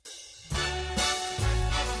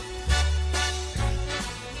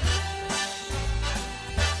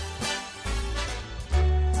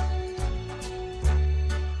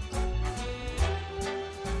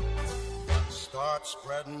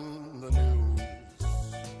spreading the news.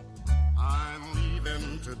 I'm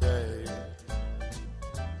leaving today.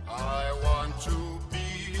 I want to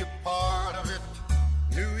be a part of it.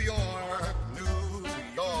 New York, New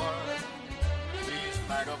York. These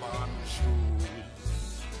vagabond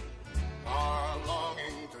shoes are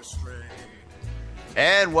longing to stray.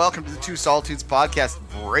 And welcome to the Two Solitudes podcast.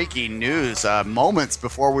 Breaking news. Moments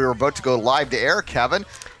before we were about to go live to air, Kevin.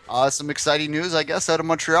 Some exciting news, I guess, out of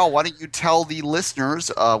Montreal. Why don't you tell the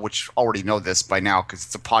listeners, which already know this by now because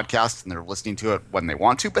it's a podcast and they're listening to it when they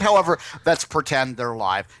want to. But however, let's pretend they're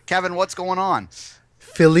live. Kevin, what's going on?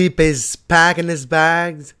 Felipe is packing his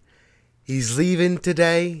bags. He's leaving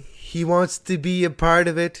today. He wants to be a part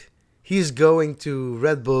of it. He's going to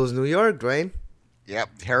Red Bulls, New York, Dwayne.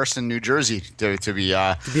 Yep, Harrison, New Jersey, to be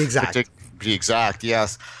exact. To be exact,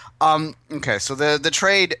 yes. Okay, so the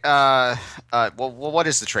trade. What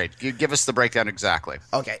is the trade? Give us the breakdown exactly.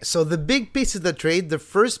 Okay, so the big piece of the trade, the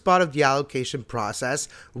first spot of the allocation process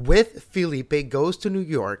with Felipe goes to New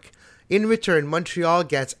York. In return, Montreal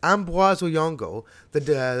gets Ambroise Oyongo,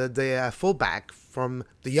 the fullback from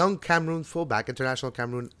the young Cameroon fullback, international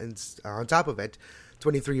Cameroon, and on top of it,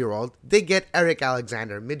 23-year-old. They get Eric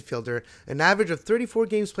Alexander, midfielder, an average of 34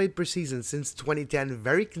 games played per season since 2010.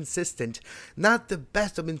 Very consistent. Not the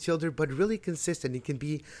best of midfielder, but really consistent. He can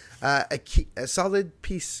be a solid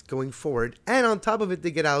piece going forward. And on top of it, they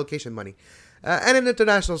get allocation money and an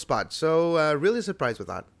international spot. So really surprised with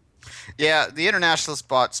that. Yeah, the international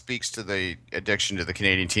spot speaks to the addiction to the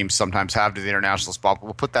Canadian teams sometimes have to the international spot, but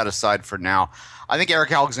we'll put that aside for now. I think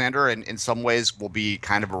Eric Alexander, in some ways, will be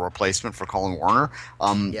kind of a replacement for Colin Warner.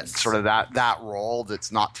 Yes. Sort of that role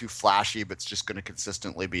that's not too flashy, but it's just going to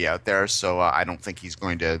consistently be out there. So I don't think he's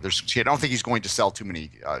going to. I don't think he's going to sell too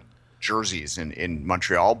many jerseys in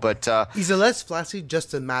Montreal. But he's a less flashy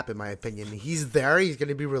Justin Mapp, in my opinion. He's there. He's going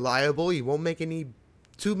to be reliable. He won't make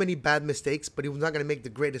too many bad mistakes, but he's not going to make the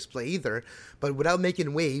greatest play either. But without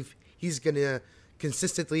making wave, he's going to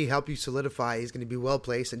consistently help you solidify. He's going to be well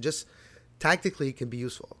placed and just tactically can be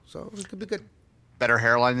useful. So it could be good. Better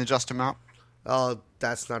hairline than Justin Mount? Oh,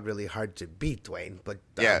 that's not really hard to beat, Dwayne. But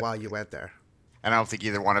while you went there. And I don't think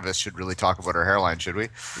either one of us should really talk about our hairline, should we?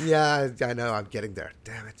 Yeah, I know. I'm getting there.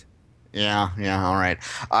 Damn it. Yeah, all right.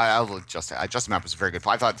 Justin Mount was a very good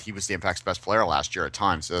player. I thought he was the Impact's best player last year at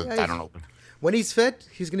times. So yeah, I don't know. When he's fit,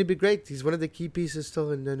 he's going to be great. He's one of the key pieces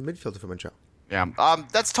still in the midfield for Montreal. Yeah.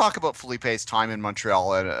 Let's talk about Felipe's time in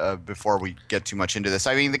Montreal before we get too much into this.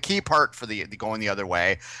 I mean, the key part for the going the other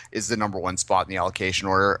way is the number one spot in the allocation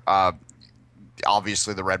order.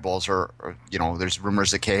 Obviously, the Red Bulls are, there's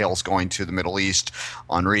rumors that Cahill's going to the Middle East.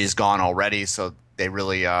 Henri's gone already, so they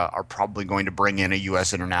really are probably going to bring in a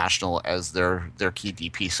U.S. international as their key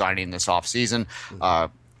DP signing this offseason.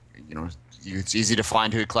 It's easy to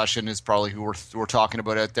find who Kleshin is probably who we're talking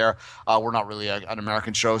about out there. We're not really an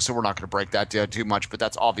American show, so we're not going to break that down too much, but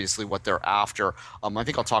that's obviously what they're after. I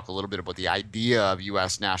think I'll talk a little bit about the idea of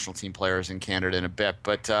U.S. national team players in Canada in a bit,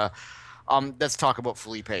 but let's talk about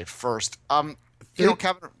Felipe first.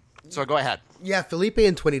 Kevin, so go ahead. Yeah, Felipe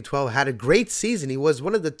in 2012 had a great season. He was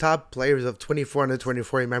one of the top players of 24 under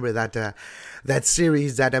 24. Remember that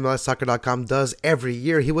series that MLSsoccer.com does every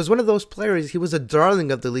year. He was one of those players. He was a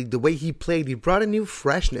darling of the league. The way he played, he brought a new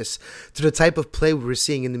freshness to the type of play we were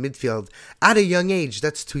seeing in the midfield at a young age.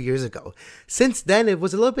 That's 2 years ago. Since then, it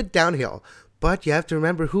was a little bit downhill. But you have to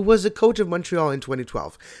remember who was the coach of Montreal in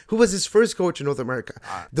 2012. Who was his first coach in North America?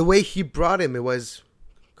 The way he brought him, it was...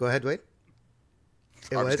 Go ahead, wait.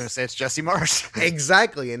 I was going to say it's Jesse Marsh.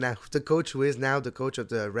 Exactly. And now the coach who is now the coach of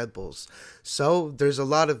the Red Bulls. So there's a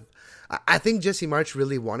lot of... I think Jesse Marsh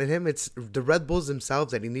really wanted him. It's the Red Bulls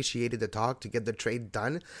themselves that initiated the talk to get the trade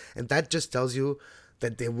done. And that just tells you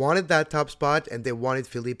that they wanted that top spot and they wanted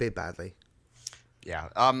Felipe badly. Yeah.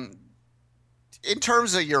 In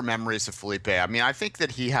terms of your memories of Felipe, I mean, I think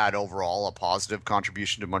that he had overall a positive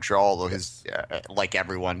contribution to Montreal, although like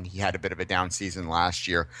everyone, he had a bit of a down season last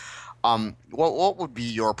year. What would be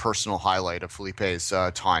your personal highlight of Felipe's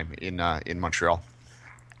time in Montreal?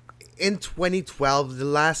 In 2012,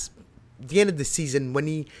 the end of the season, when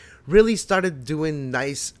he really started doing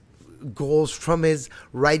nice goals from his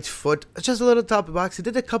right foot, just a little top of box. He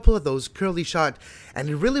did a couple of those curly shot, and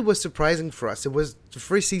it really was surprising for us. It was the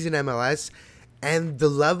first season MLS, and the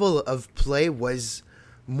level of play was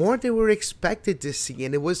more than we were expected to see,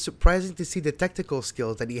 and it was surprising to see the technical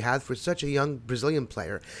skills that he had for such a young Brazilian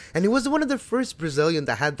player. And he was one of the first Brazilian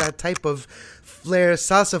that had that type of flair,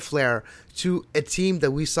 salsa flair, to a team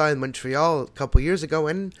that we saw in Montreal a couple years ago,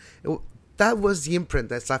 and that was the imprint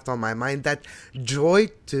that's left on my mind, that joy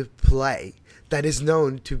to play, that is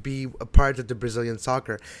known to be a part of the Brazilian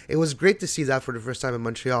soccer. It was great to see that for the first time in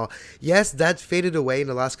Montreal. Yes, that faded away in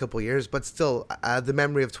the last couple of years, but still, the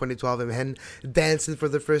memory of 2012 and him dancing for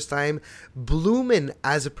the first time, blooming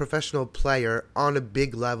as a professional player on a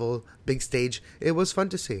big level, big stage, it was fun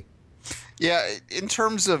to see. Yeah, in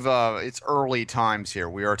terms of it's early times here.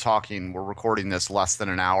 We're recording this less than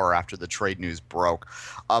an hour after the trade news broke.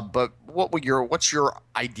 But what's your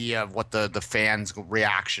idea of what the fans'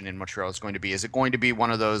 reaction in Montreal is going to be? Is it going to be one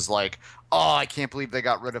of those like, oh, I can't believe they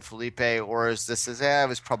got rid of Felipe, or is this it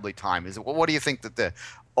was probably time? What do you think that the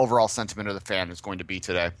overall sentiment of the fan is going to be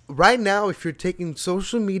today? Right now, if you're taking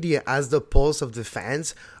social media as the pulse of the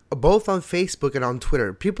fans, both on Facebook and on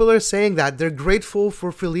Twitter, people are saying that they're grateful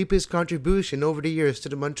for Felipe's contribution over the years to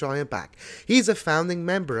the Montreal Impact. He's a founding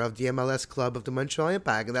member of the MLS club of the Montreal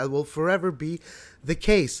Impact, and that will forever be the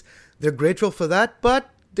case. They're grateful for that, but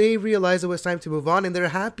they realize it was time to move on, and they're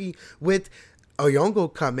happy with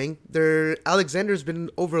Oyongo coming. Alexander's being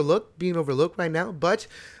overlooked right now, but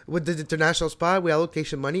with the international spot, with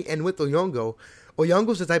allocation money, and with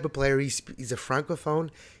Oyongo's the type of player, he's a francophone.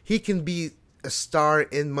 He can be a star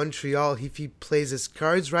in Montreal if he plays his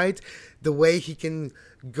cards right. The way he can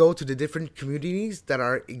go to the different communities that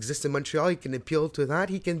exist in Montreal, he can appeal to that.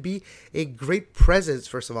 He can be a great presence,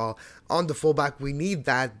 first of all, on the fullback. We need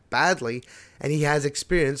that badly, and he has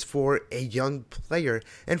experience for a young player.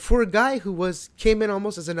 And for a guy who came in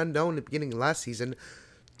almost as an unknown at the beginning of last season,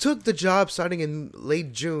 took the job starting in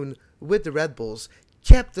late June with the Red Bulls,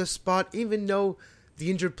 kept the spot even though the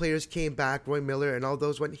injured players came back, Roy Miller and all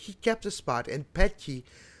those went. He kept a spot, and Petke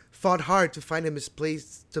fought hard to find him his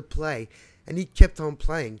place to play, and he kept on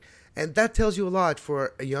playing. And that tells you a lot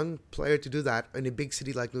for a young player to do that in a big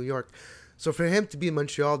city like New York. So for him to be in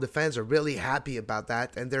Montreal, the fans are really happy about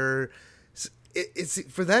that, and it's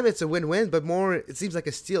for them it's a win-win, but more it seems like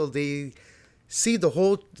a steal. They see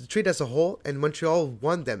the trade as a whole, and Montreal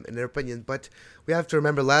won them in their opinion. But we have to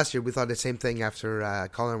remember last year we thought the same thing after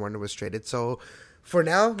Colin Warner was traded. So for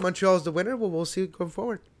now, Montreal is the winner, but we'll see going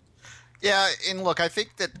forward. Yeah, and look, I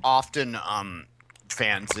think that often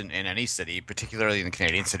fans in any city, particularly in the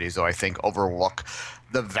Canadian cities, though, I think overlook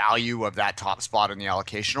the value of that top spot in the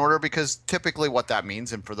allocation order, because typically what that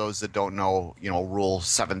means, and for those that don't know, Rule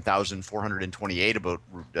 7,428 about,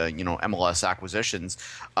 MLS acquisitions,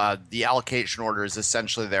 the allocation order is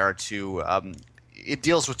essentially there to it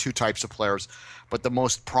deals with two types of players, but the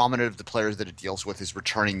most prominent of the players that it deals with is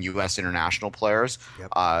returning U.S. international players.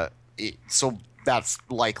 Yep. So that's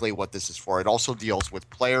likely what this is for. It also deals with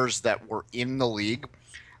players that were in the league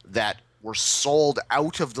that were sold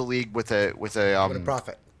out of the league with a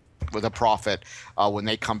profit. With a profit when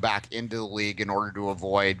they come back into the league in order to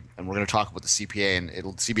avoid, and we're going to talk about the CBA and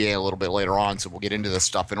CBA a little bit later on, so we'll get into this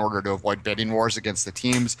stuff. In order to avoid bidding wars against the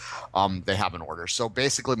teams, they have an order. So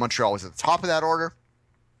basically, Montreal was at the top of that order.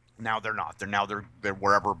 Now they're not. They're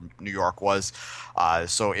wherever New York was.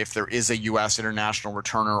 So if there is a U.S. international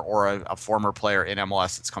returner or a former player in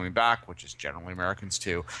MLS that's coming back, which is generally Americans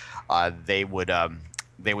too, they would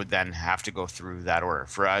then have to go through that order.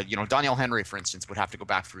 For Daniel Henry, for instance, would have to go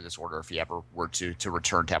back through this order if he ever were to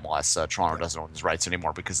return to MLS. Toronto doesn't own his rights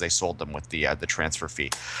anymore because they sold them with the transfer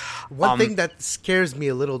fee. One thing that scares me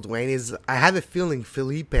a little, Dwayne, is I have a feeling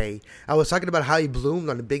Felipe. I was talking about how he bloomed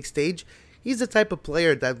on the big stage. He's the type of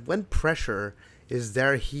player that when pressure is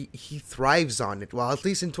there, he thrives on it. Well, at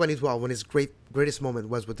least in 2012, when his greatest moment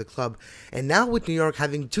was with the club. And now with New York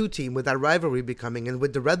having two teams, with that rivalry becoming, and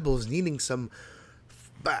with the Red Bulls needing some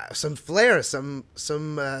flair, some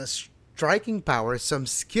striking power, some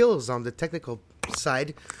skills on the technical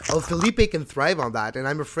side, well, Felipe can thrive on that. And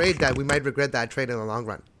I'm afraid that we might regret that trade in the long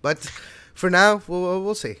run. But for now,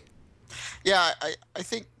 we'll see. Yeah, I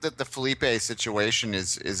think that the Felipe situation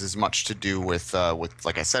is as much to do with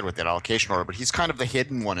like I said, with that allocation order, but he's kind of the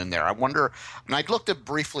hidden one in there. I wonder, and I looked at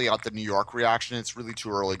briefly at the New York reaction. It's really too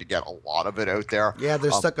early to get a lot of it out there. Yeah,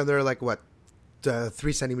 they're stuck under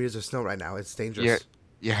 3 centimeters of snow right now. It's dangerous.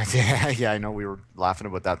 Yeah. I know. We were laughing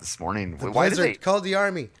about that this morning. Why did they call the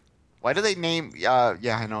army? Why do they name? Yeah,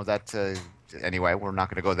 I know that. Anyway, we're not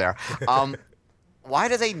going to go there. Why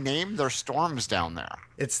do they name their storms down there?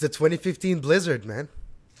 It's the 2015 blizzard, man.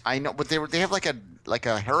 I know, but they have like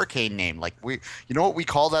a hurricane name. Like what we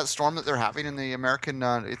call that storm that they're having in the American?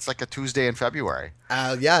 It's like a Tuesday in February.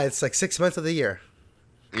 Yeah, it's like 6 months of the year.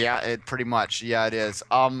 Yeah, it pretty much. Yeah, it is.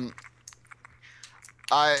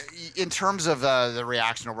 In terms of the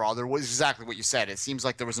reaction overall, there was exactly what you said. It seems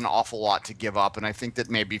like there was an awful lot to give up, and I think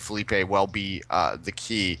that maybe Felipe will be the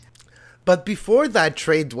key. But before that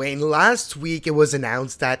trade, Dwayne, last week it was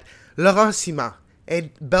announced that Laurent Simon,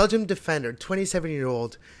 a Belgian defender,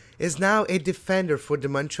 27-year-old, is now a defender for the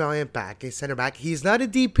Montreal Impact, a center back. He's not a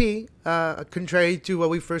DP, contrary to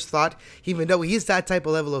what we first thought, even though he's that type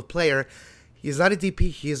of level of player. He's not a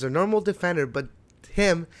DP, he is a normal defender, but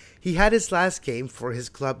he had his last game for his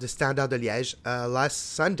club, the Standard de Liège, last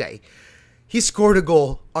Sunday. He scored a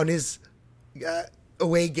goal on his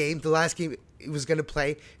away game, the last game he was going to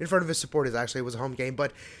play in front of his supporters. Actually, it was a home game,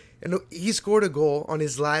 but he scored a goal on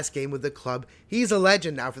his last game with the club. He's a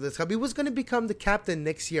legend now for this club. He was going to become the captain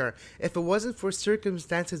next year if it wasn't for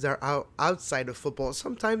circumstances that are outside of football.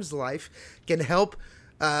 Sometimes life can help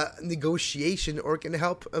negotiation or can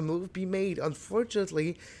help a move be made.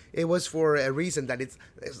 Unfortunately, it was for a reason that it's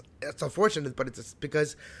unfortunate, but it's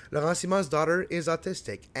because Laurent Simon's daughter is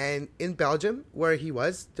autistic. And in Belgium, where he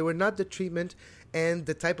was, there were not the treatment and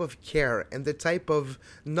the type of care and the type of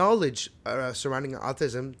knowledge surrounding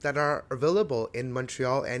autism that are available in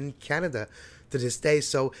Montreal and Canada to this day.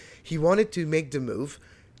 So he wanted to make the move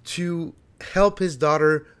to help his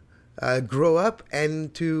daughter grow up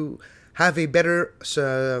and to have a better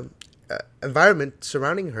environment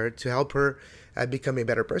surrounding her to help her become a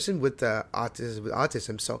better person with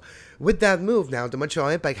autism. So with that move now, the Montreal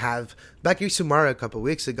Impact have Bakary Soumare a couple of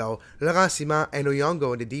weeks ago, Laurent Simon and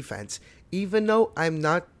Oyongo in the defense. Even though I'm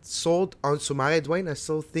not sold on Soumare, Dwayne, I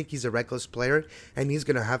still think he's a reckless player, and he's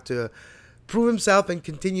going to have to prove himself and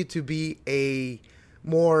continue to be a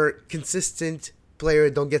more consistent player.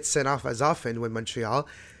 Don't get sent off as often with Montreal.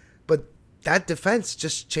 But that defense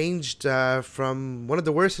just changed from one of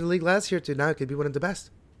the worst in the league last year to now it could be one of the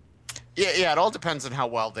best. Yeah, it all depends on how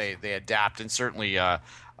well they adapt, and certainly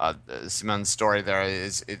Simon's story there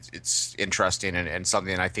it's interesting and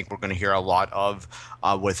something I think we're going to hear a lot of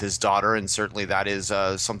with his daughter, and certainly that is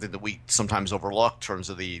something that we sometimes overlook in terms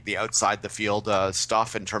of the outside the field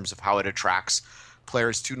stuff, in terms of how it attracts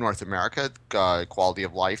players to North America. Quality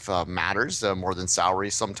of life matters more than salary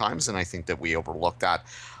sometimes, and I think that we overlook that.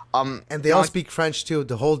 And they all speak French too.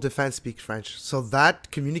 The whole defense speaks French, so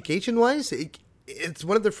that communication-wise, it's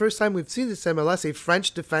one of the first time we've seen this MLS, a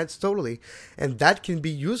French defense totally. And that can be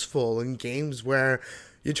useful in games where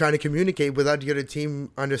you're trying to communicate without the other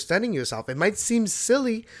team understanding yourself. It might seem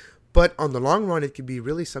silly, but on the long run, it could be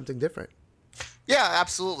really something different. Yeah,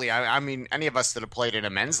 absolutely. I mean, any of us that have played in a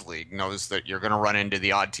men's league knows that you're going to run into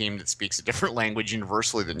the odd team that speaks a different language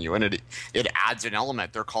universally than you, and it adds an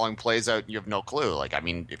element. They're calling plays out, and you have no clue. Like, I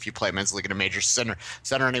mean, if you play a men's league in a major center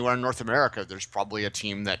anywhere in North America, there's probably a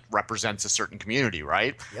team that represents a certain community,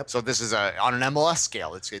 right? Yep. So this is on an MLS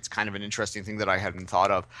scale. It's kind of an interesting thing that I hadn't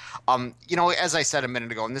thought of. As I said a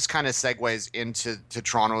minute ago, and this kind of segues into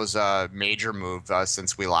Toronto's major move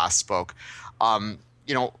since we last spoke.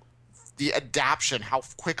 The adaptation, how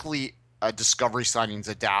quickly discovery signings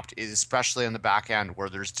adapt, is especially on the back end where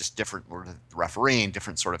there's just different refereeing,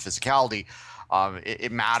 different sort of physicality.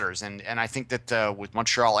 It matters, and I think that with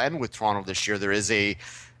Montreal and with Toronto this year, there is a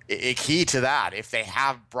key to that. If they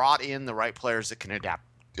have brought in the right players that can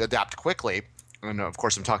adapt quickly, and of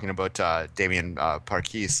course I'm talking about Damien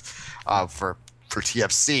Parkis for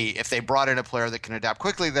TFC. If they brought in a player that can adapt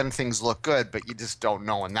quickly, then things look good, but you just don't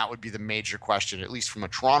know. And that would be the major question, at least from a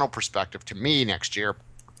Toronto perspective, to me next year,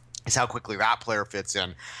 is how quickly that player fits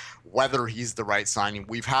in, whether he's the right signing.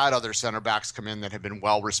 We've had other center backs come in that have been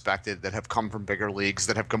well respected, that have come from bigger leagues,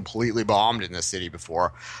 that have completely bombed in this city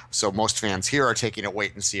before. So most fans here are taking a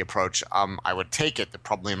wait and see approach. I would take it that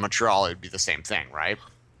probably in Montreal it would be the same thing, right?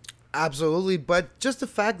 Absolutely, but just the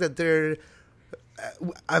fact that they're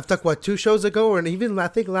I've talked about 2 shows ago, and even I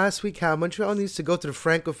think last week, how Montreal needs to go to the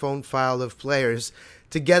francophone file of players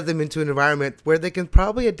to get them into an environment where they can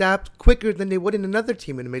probably adapt quicker than they would in another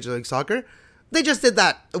team in Major League Soccer. They just did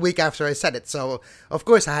that a week after I said it, so of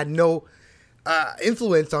course I had no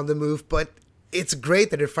influence on the move, but it's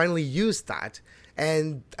great that they finally used that,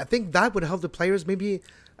 and I think that would help the players maybe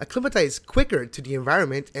acclimatize quicker to the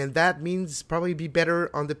environment, and that means probably be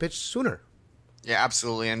better on the pitch sooner. Yeah,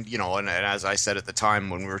 absolutely. And, and as I said at the time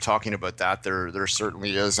when we were talking about that, there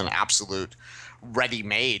certainly is an absolute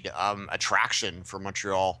ready-made attraction for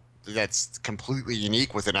Montreal that's completely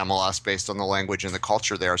unique within MLS based on the language and the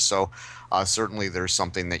culture there. So certainly there's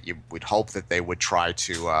something that you would hope that they would try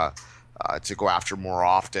to go after more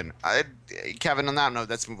often. Kevin, on that note,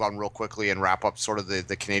 let's move on real quickly and wrap up sort of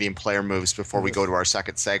the Canadian player moves before we go to our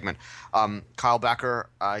second segment. Kyle Becker,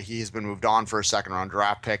 he has been moved on for a second-round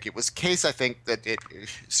draft pick. It was a case, I think, that it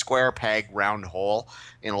square peg, round hole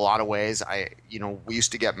in a lot of ways. We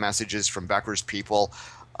used to get messages from Becker's people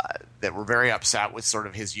that were very upset with sort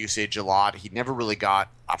of his usage a lot. He never really got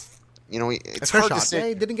it's a fair hard shot. to say. Yeah,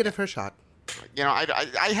 he didn't get a fair shot.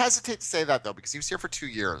 I hesitate to say that, though, because he was here for 2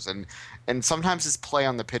 years, and sometimes his play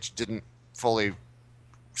on the pitch didn't fully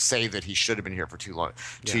say that he should have been here for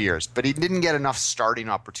 2 years, but he didn't get enough starting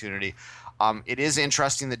opportunity. It is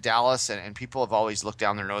interesting that Dallas, and people have always looked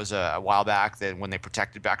down their nose a while back that when they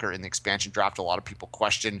protected Becker in the expansion draft, a lot of people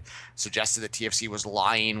suggested that TFC was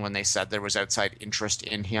lying when they said there was outside interest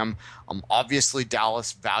in him. Obviously,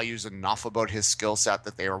 Dallas values enough about his skill set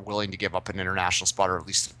that they are willing to give up an international spot, or at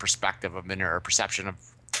least the perspective of or perception of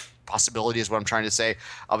possibility is what I'm trying to say,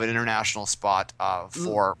 of an international spot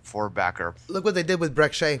for Becker. Look what they did with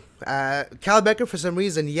Breck Shea. Cal Becker, for some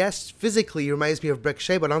reason, yes, physically reminds me of Breck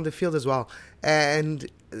Shea, but on the field as well. And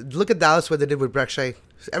look at Dallas, what they did with Breck Shea.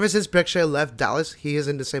 Ever since Breck Shea left Dallas, he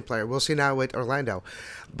isn't the same player. We'll see now with Orlando.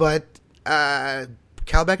 But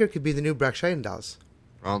Cal Becker could be the new Breck Shea in Dallas.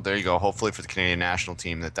 Well, there you go. Hopefully for the Canadian national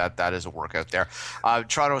team that is a workout there.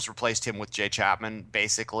 Toronto has replaced him with Jay Chapman,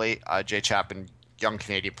 basically. Jay Chapman, young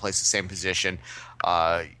Canadian, plays the same position.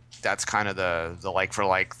 That's kind of the like for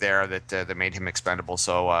like there that made him expendable.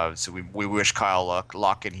 So we wish Kyle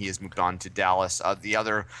luck, and he has moved on to Dallas. The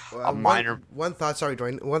other one thought. Sorry,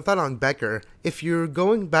 Dwayne. One thought on Becker. If you're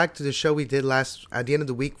going back to the show we did at the end of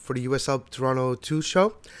the week for the USL Toronto 2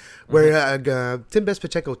 show, where Tim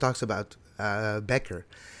Bespacheco talks about Becker,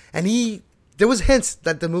 and there was hints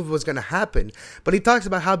that the move was going to happen, but he talks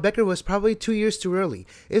about how Becker was probably 2 years too early.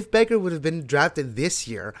 If Becker would have been drafted this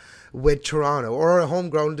year with Toronto or a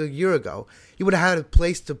homegrown a year ago, he would have had a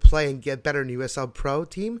place to play and get better in the USL Pro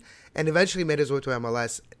team, and eventually made his way to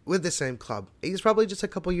MLS with the same club. He's probably just a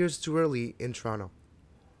couple years too early in Toronto.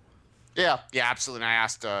 Yeah, absolutely. And I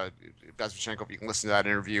asked Bezpachenko if you can listen to that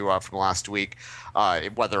interview from last week,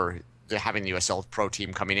 whether having the USL Pro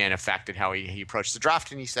team coming in affected how he approached the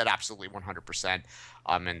draft, and he said absolutely 100%,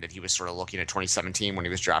 and that he was sort of looking at 2017 when he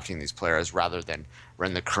was drafting these players rather than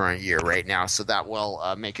in the current year right now. So that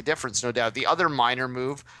will make a difference, no doubt. The other minor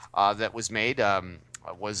move that was made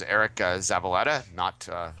was Eric Zavaleta, not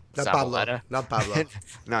Zavaleta. Not Pablo.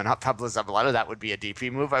 No, not Pablo Zavaleta. That would be a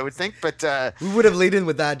DP move, I would think. But we would have lead in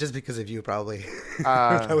with that just because of you, probably.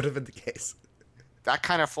 That would have been the case. That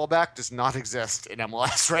kind of fullback does not exist in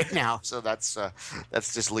MLS right now, so let's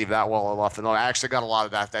just leave that well off. And I actually got a lot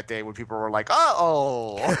of that day when people were like, add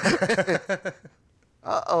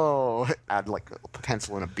like a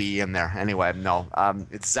pencil and a B in there. Anyway, no,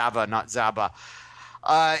 it's Zaba, not Zaba.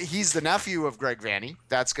 He's the nephew of Greg Vanney.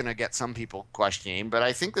 That's going to get some people questioning, but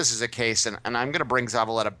I think this is a case, and I'm going to bring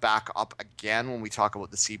Zavaleta back up again when we talk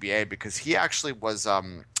about the CBA, because he actually was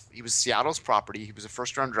he was Seattle's property. He was a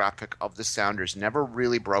first-round draft pick of the Sounders. Never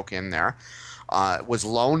really broke in there. Was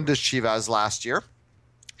loaned to Chivas last year,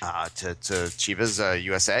 to Chivas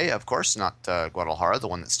USA, of course, not Guadalajara, the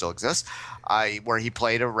one that still exists, where he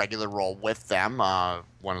played a regular role with them,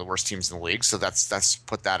 one of the worst teams in the league. So that's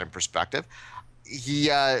put that in perspective. He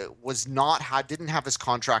didn't have his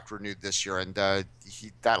contract renewed this year, and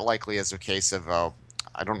that likely is a case of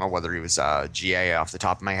I don't know whether he was GA off the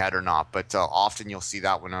top of my head or not, but often you'll see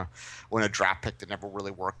that when a draft pick that never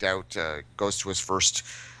really worked out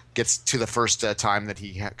gets to the first time that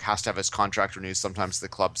he has to have his contract renewed. Sometimes the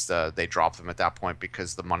clubs they drop them at that point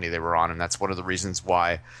because the money they were on, and that's one of the reasons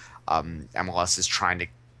why MLS is trying to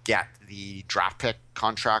get the draft pick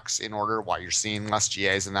contracts in order. Why you're seeing less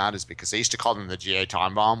GAs in that is because they used to call them the GA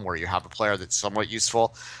time bomb, where you have a player that's somewhat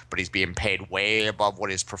useful, but he's being paid way above what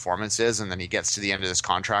his performance is, and then he gets to the end of this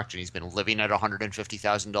contract and he's been living at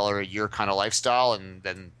 $150,000 a year kind of lifestyle, and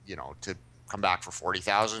then to come back for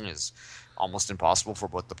 $40,000 is almost impossible for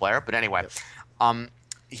both the player. But anyway,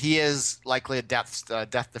 he is likely a depth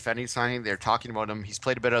defending signing. They're talking about him. He's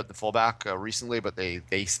played a bit at the fullback recently, but they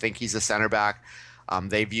think he's a center back.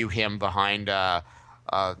 They view him behind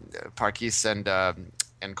Parkis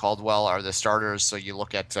and Caldwell are the starters. So you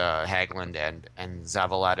look at Haglund and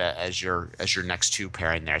Zavaleta as your next two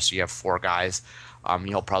pairing there. So you have four guys.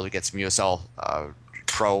 He'll probably get some USL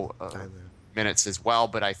Pro minutes as well,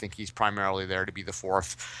 but I think he's primarily there to be the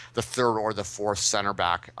third or the fourth center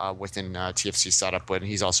back within TFC setup. But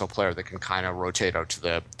he's also a player that can kind of rotate out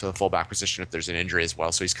to the fullback position if there's an injury as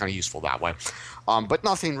well. So he's kind of useful that way. But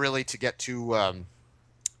nothing really to get too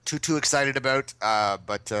excited about,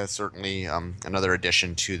 but certainly another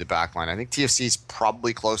addition to the back line. I think TFC is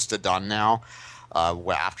probably close to done now.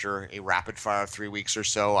 After a rapid fire of 3 weeks or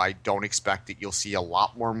so, I don't expect that you'll see a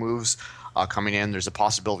lot more moves coming in. There's a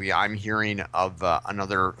possibility I'm hearing of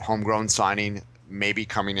another homegrown signing maybe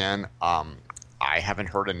coming in. I haven't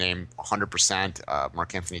heard a name 100%.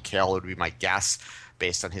 Mark Anthony Cale would be my guess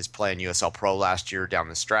based on his play in USL Pro last year down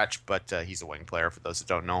the stretch, but he's a wing player for those that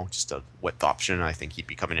don't know, just a width option. I think he'd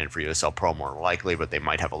be coming in for USL Pro more likely, but they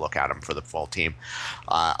might have a look at him for the full team.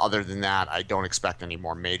 Other than that, I don't expect any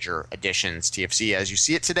more major additions. TFC, as you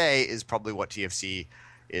see it today, is probably what TFC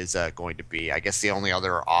is going to be. I guess the only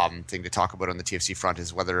other thing to talk about on the TFC front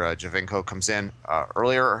is whether Javinko comes in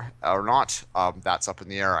earlier or not. That's up in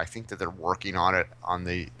the air. I think that they're working on it on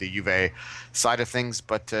the Juve side of things,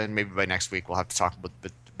 but maybe by next week we'll have to talk a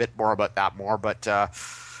bit more about that more. But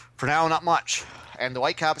for now, not much. And the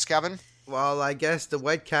Whitecaps, Kevin? Well, I guess the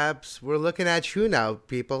Whitecaps, we're looking at you now,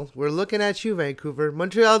 people. We're looking at you, Vancouver.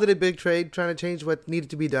 Montreal did a big trade, trying to change what needed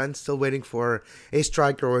to be done. Still waiting for a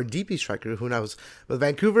striker or a DP striker, who knows. But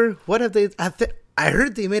Vancouver, what have they... I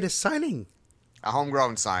heard they made a signing. A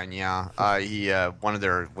homegrown sign, yeah. He one of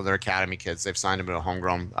their academy kids. They've signed him to a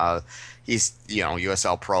homegrown. He's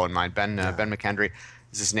USL pro in mind. Ben McKendry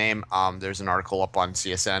is his name. There's an article up on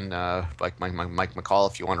CSN, like Mike McCall,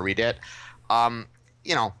 if you want to read it.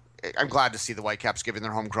 I'm glad to see the Whitecaps giving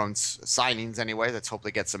their homegrown signings anyway. Let's hope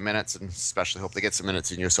they get some minutes, and especially hope they get some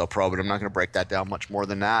minutes in USL Pro, but I'm not going to break that down much more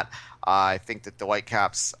than that. I think that the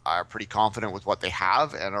Whitecaps are pretty confident with what they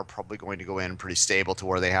have and are probably going to go in pretty stable to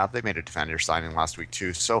where they have. They made a defender signing last week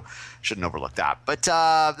too, so shouldn't overlook that. But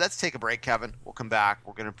let's take a break, Kevin. We'll come back.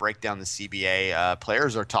 We're going to break down the CBA.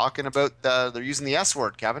 Players are talking about they're using the S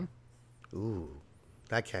word, Kevin. Ooh,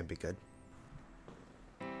 that can't be good.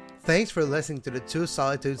 Thanks for listening to the Two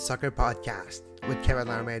Solitudes Soccer Podcast with Kevin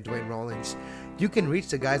Laramie and Dwayne Rollins. You can reach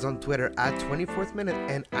the guys on Twitter at 24th Minute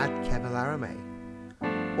and at Kevin Laramie,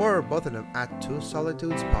 or both of them at Two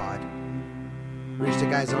Solitudes Pod. Reach the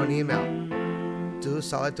guys on email,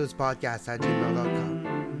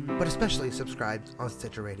 twosolitudespodcast@gmail.com, but especially subscribe on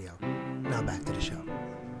Stitcher Radio. Now back to the show.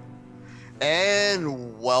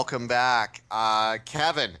 And welcome back.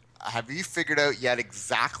 Kevin, have you figured out yet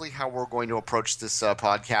exactly how we're going to approach this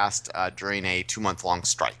podcast during a 2-month-long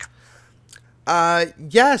strike? So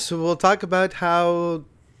we'll talk about how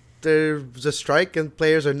there's a strike and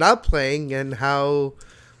players are not playing, and how,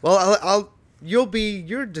 well, you're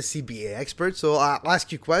the CBA expert, so I'll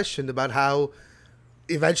ask you a question about how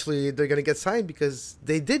eventually they're going to get signed, because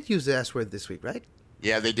they did use the S word this week, right?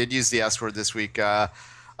 Yeah, they did use the S word this week. A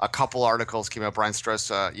couple articles came out. Brian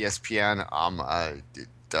Strauss, ESPN,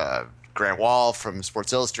 Grant Wall from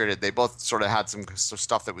Sports Illustrated, they both sort of had some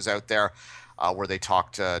stuff that was out there where they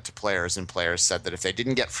talked to players, and players said that if they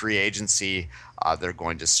didn't get free agency, they're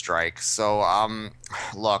going to strike. So,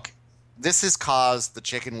 look, this has caused the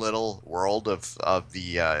Chicken Little world of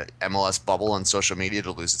the MLS bubble and social media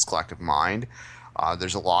to lose its collective mind.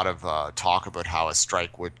 There's a lot of talk about how a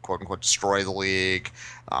strike would, quote-unquote, destroy the league.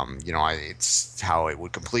 It's how it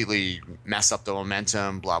would completely mess up the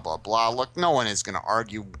momentum, blah, blah, blah. Look, no one is going to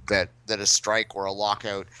argue that a strike or a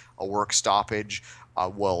lockout, a work stoppage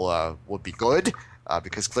would be good,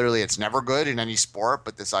 because clearly it's never good in any sport.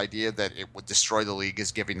 But this idea that it would destroy the league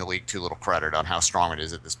is giving the league too little credit on how strong it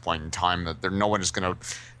is at this point in time. That no one is going to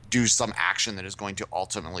do some action that is going to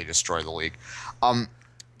ultimately destroy the league.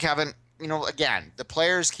 Kevin, again, the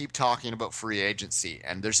players keep talking about free agency,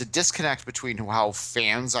 and there's a disconnect between how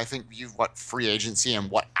fans, I think, view what free agency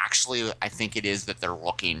and what actually I think it is that they're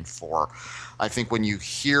looking for. I think when you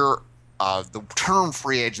hear the term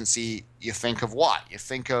free agency, you think of what? You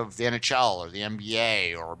think of the NHL or the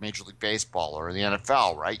NBA or Major League Baseball or the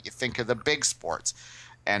NFL, right? You think of the big sports.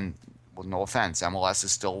 And, well, no offense, MLS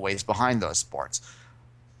is still ways behind those sports.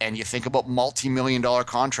 And you think about multi-million-dollar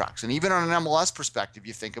contracts. And even on an MLS perspective,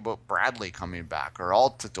 you think about Bradley coming back or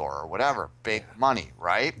Altidore or whatever. Big money,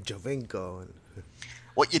 right? Jovinko.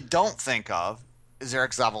 What you don't think of is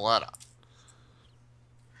Eric Zavaleta.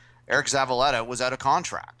 Eric Zavaleta was out of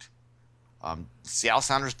contract. Seattle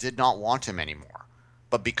Sounders did not want him anymore.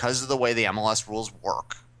 But because of the way the MLS rules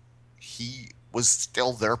work, he was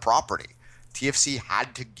still their property. TFC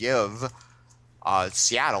had to give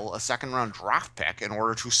Seattle a second-round draft pick in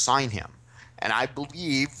order to sign him. And I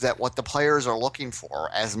believe that what the players are looking for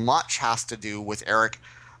as much has to do with Eric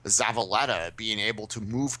Zavaleta being able to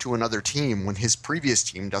move to another team when his previous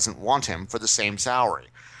team doesn't want him for the same salary.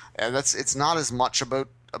 And it's not as much about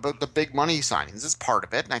the big money signings. It's part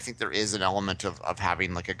of it, and I think there is an element of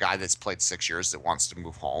having like a guy that's played 6 years that wants to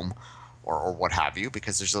move home, or what have you,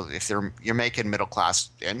 because if you're making middle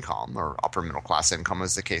class income or upper middle class income,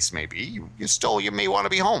 as the case may be, you may want to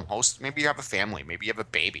be home. Maybe you have a family, maybe you have a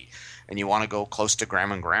baby, and you want to go close to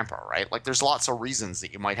grandma and grandpa, right? Like, there's lots of reasons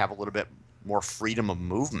that you might have a little bit more freedom of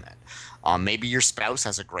movement. Maybe your spouse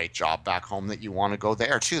has a great job back home that you want to go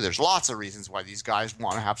there too. There's lots of reasons why these guys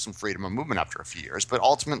want to have some freedom of movement after a few years, but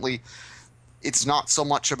ultimately it's not so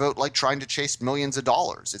much about like trying to chase millions of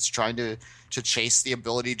dollars. It's trying to chase the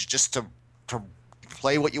ability to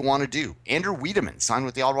play what you want to do. Andrew Wiedemann signed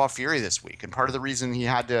with the Ottawa Fury this week, and part of the reason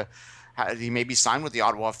he maybe signed with the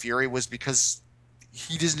Ottawa Fury was because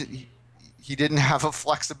he didn't have a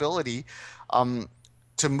flexibility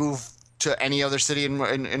to move to any other city in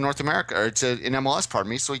North America or in MLS,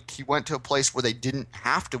 pardon me. So he went to a place where they didn't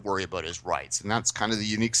have to worry about his rights, and that's kind of the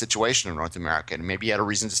unique situation in North America. And maybe he had a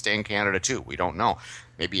reason to stay in Canada too. We don't know.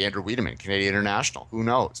 Maybe Andrew Wiedemann, Canadian international. Who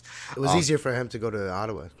knows? It was easier for him to go to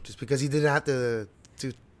Ottawa just because he didn't have to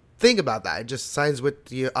think about that. It just signs with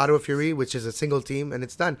the Ottawa Fury, which is a single team, and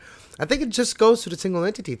it's done. I think it just goes to the single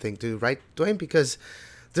entity thing too, right, Dwayne? Because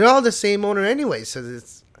they're all the same owner anyway. So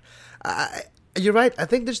it's. You're right. I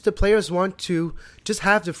think the players want to just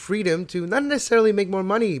have the freedom to not necessarily make more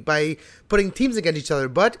money by putting teams against each other.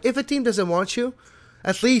 But if a team doesn't want you,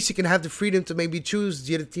 at least you can have the freedom to maybe choose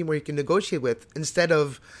the other team where you can negotiate with, instead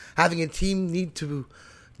of having a team need to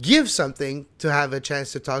give something to have a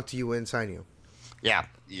chance to talk to you and sign you. Yeah,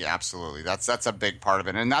 absolutely. That's a big part of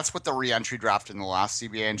it, and that's what the re-entry draft in the last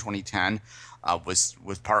CBA in 2010 was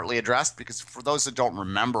partly addressed. Because for those that don't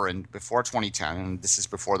remember, and before 2010, and this is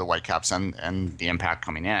before the Whitecaps and the Impact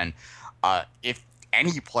coming in, if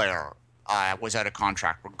any player was out of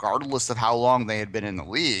contract, regardless of how long they had been in the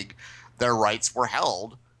league, their rights were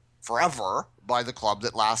held forever by the club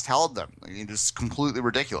that last held them. It is completely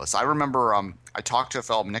ridiculous. I remember I talked to a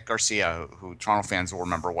fellow, Nick Garcia, who Toronto fans will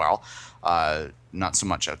remember well. Not so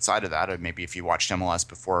much outside of that. Maybe if you watched MLS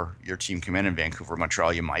before your team came in Vancouver,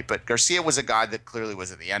 Montreal, you might. But Garcia was a guy that clearly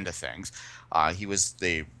was at the end of things. He was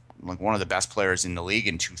one of the best players in the league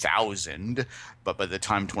in 2000, but by the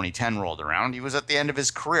time 2010 rolled around, he was at the end of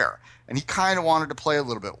his career. And he kind of wanted to play a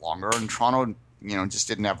little bit longer, and Toronto, just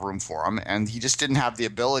didn't have room for him, and he just didn't have the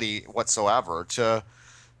ability whatsoever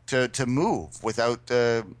to move without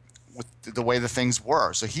with the way the things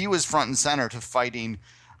were. So he was front and center to fighting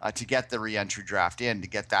to get the re-entry draft in, to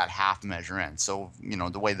get that half measure in. So,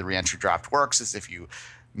 the way the re-entry draft works is if you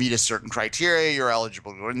meet a certain criteria, you're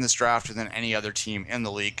eligible to go in this draft, and then any other team in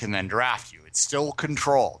the league can then draft you. It's still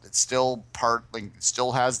controlled. It's still it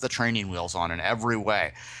still has the training wheels on in every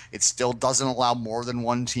way. It still doesn't allow more than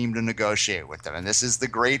one team to negotiate with them. And this is the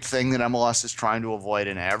great thing that MLS is trying to avoid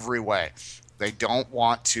in every way. They don't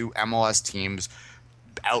want MLS teams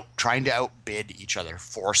trying to outbid each other,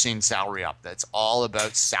 forcing salary up. That's all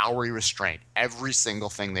about salary restraint. Every single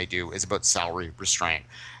thing they do is about salary restraint.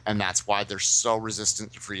 And that's why they're so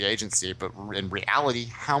resistant to free agency. But in reality,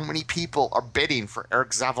 how many people are bidding for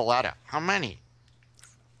Eric Zavaleta? How many?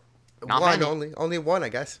 Not many. Only one, I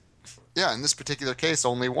guess. Yeah, in this particular case,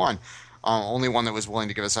 only one. Only one that was willing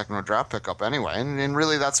to give a second-round draft pickup anyway. And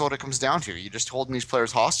really, that's what it comes down to. You're just holding these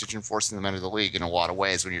players hostage and forcing them into the league in a lot of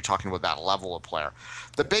ways when you're talking about that level of player.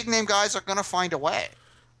 The big-name guys are going to find a way.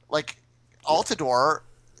 Like, Altidore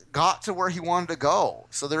got to where he wanted to go.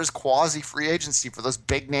 So there's quasi-free agency for those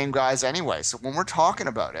big-name guys anyway. So when we're talking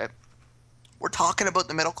about it, we're talking about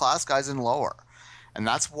the middle-class guys and lower. And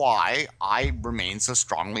that's why I remain so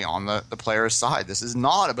strongly on the player's side. This is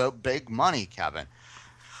not about big money, Kevin.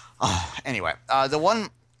 Anyway, the one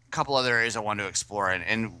couple other areas I wanted to explore,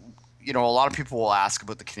 and a lot of people will ask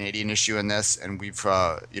about the Canadian issue in this, and we've,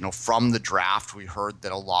 from the draft, we heard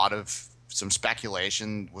that a lot of some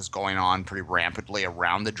speculation was going on pretty rampantly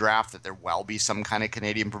around the draft that there will be some kind of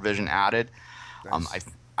Canadian provision added. Nice.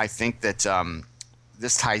 I think that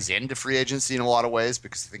this ties into free agency in a lot of ways,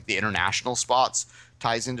 because I think the international spots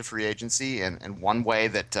ties into free agency, and one way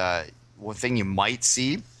that one thing you might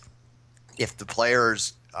see if the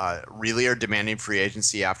players really are demanding free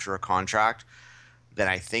agency after a contract, then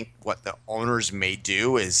I think what the owners may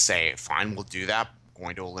do is say, fine, we'll do that. We're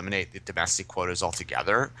going to eliminate the domestic quotas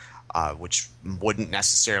altogether, which wouldn't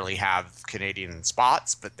necessarily have Canadian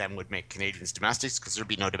spots, but then would make Canadians domestics because there'd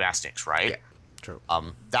be no domestics, right? Yeah, true.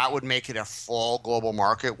 That would make it a full global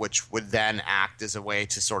market, which would then act as a way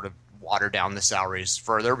to sort of water down the salaries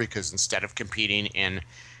further, because instead of competing in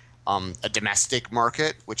a domestic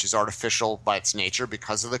market, which is artificial by its nature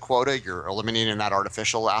because of the quota, you're eliminating that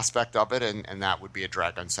artificial aspect of it, and that would be a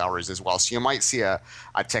drag on salaries as well. So you might see a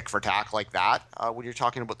tick for tack like that when you're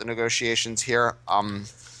talking about the negotiations here.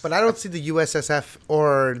 But I don't see the USSF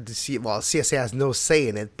or the CSA has no say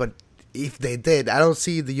in it, but if they did, I don't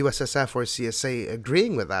see the USSF or CSA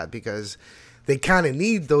agreeing with that, because they kind of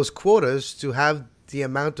need those quotas to have the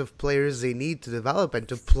amount of players they need to develop and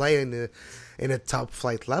to play in a top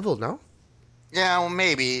flight level, no? Yeah, well,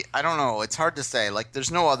 maybe. I don't know. It's hard to say. Like, there's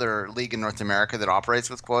no other league in North America that operates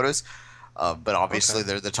with quotas, but obviously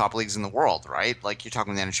they're the top leagues in the world, right? Like, you're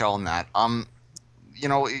talking the NHL and that.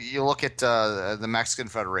 You look at the Mexican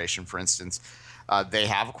Federation, for instance. They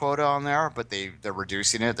have a quota on there, but they're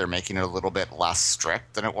reducing it. They're making it a little bit less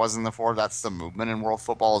strict than it was in the before. That's the movement in world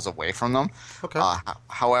football, is away from them. Okay.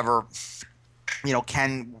 However,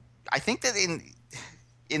 I think that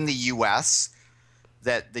in the U.S.,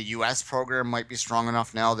 that the U.S. program might be strong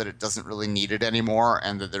enough now that it doesn't really need it anymore,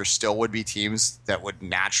 and that there still would be teams that would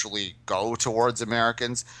naturally go towards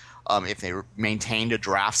Americans if they maintained a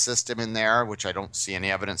draft system in there, which I don't see any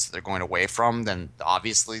evidence that they're going away from. Then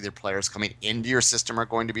obviously their players coming into your system are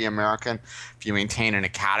going to be American. If you maintain an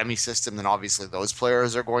academy system, then obviously those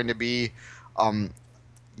players are going to be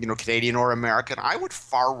Canadian or American. I would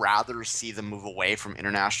far rather see them move away from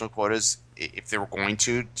international quotas if they were going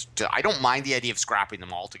to. I don't mind the idea of scrapping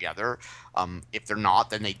them altogether. If they're not,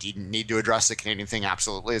 then they need to address the Canadian thing,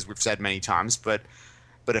 absolutely, as we've said many times. But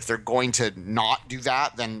if they're going to not do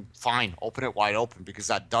that, then fine, open it wide open, because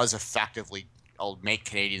that does effectively make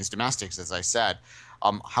Canadians domestics, as I said.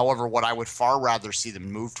 However, what I would far rather see them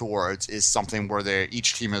move towards is something where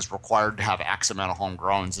each team is required to have X amount of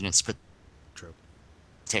homegrowns, and it's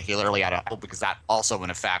particularly because that also in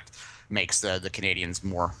effect makes the Canadians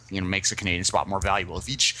more, makes the Canadian spot more valuable. If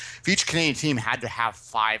each Canadian team had to have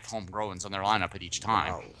 5 homegrowns on their lineup at each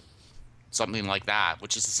time, wow, something like that,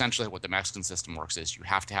 which is essentially what the Mexican system works, is you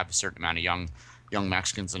have to have a certain amount of young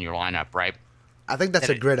Mexicans in your lineup, right? I think that's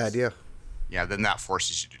a great idea. Yeah, then that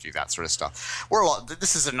forces you to do that sort of stuff.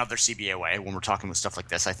 This is another CBA way when we're talking about stuff like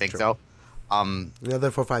this, I think, though.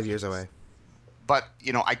 Another 4 or 5 years away. But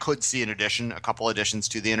I could see a couple additions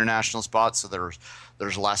to the international spots, so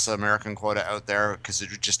there's less American quota out there, because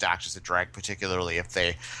it would just act as a drag, particularly if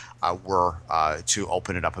they were to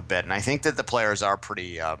open it up a bit. And I think that the players are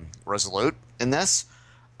pretty resolute in this,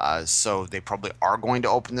 so they probably are going to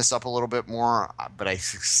open this up a little bit more. But I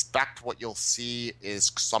suspect what you'll see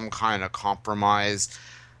is some kind of compromise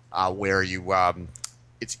where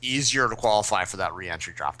it's easier to qualify for that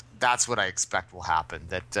re-entry draft. That's what I expect will happen.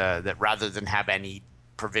 That rather than have any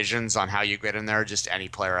provisions on how you get in there, just any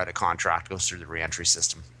player out of contract goes through the re-entry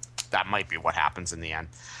system. That might be what happens in the end.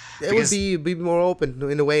 It would be more open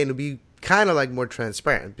in a way, and it would be kind of like more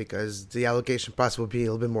transparent, because the allocation process would be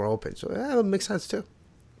a little bit more open. So that would make sense too.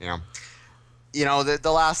 Yeah. The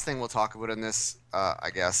last thing we'll talk about in this,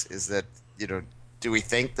 I guess, is that, do we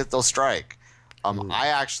think that they'll strike? I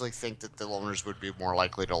actually think that the owners would be more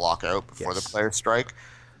likely to lock out before the players strike,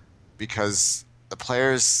 because the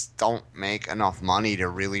players don't make enough money to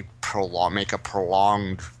really make a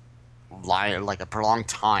prolonged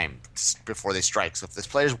time before they strike. So if the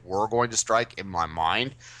players were going to strike, in my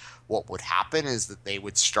mind, what would happen is that they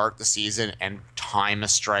would start the season and time a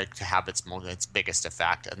strike to have its biggest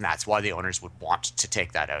effect, and that's why the owners would want to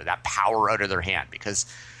take that power out of their hand, because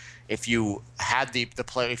if you had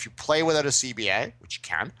if you play without a CBA, which you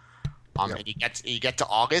can, and you get to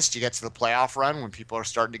August, you get to the playoff run when people are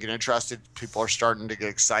starting to get interested, people are starting to get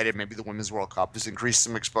excited. Maybe the Women's World Cup has increased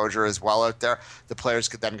some exposure as well out there. The players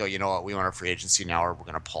could then go, you know what, we want a free agency now, or we're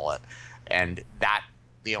going to pull it, and that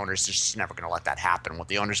the owners are just never going to let that happen. What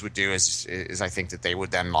the owners would do is I think that they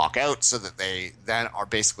would then lock out, so that they then are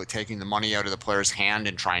basically taking the money out of the player's hand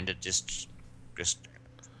and trying to just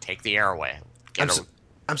take the air away.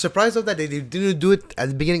 I'm surprised though that they didn't do it at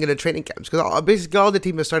the beginning of the training camps, because basically all the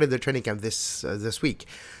teams have started their training camp this week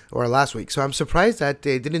or last week. So I'm surprised that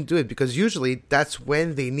they didn't do it, because usually that's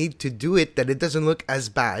when they need to do it, that it doesn't look as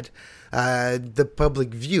bad the public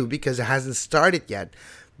view, because it hasn't started yet.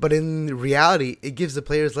 But in reality, it gives the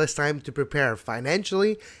players less time to prepare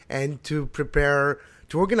financially and to prepare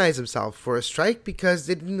to organize themselves for a strike, because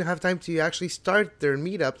they didn't have time to actually start their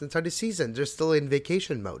meetups and start the season. They're still in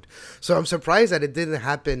vacation mode. So I'm surprised that it didn't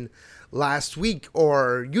happen last week,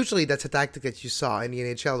 or usually that's a tactic that you saw in the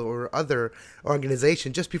NHL or other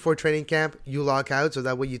organization. Just before training camp, you lock out, so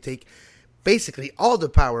that way you take basically all the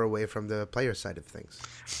power away from the player side of things.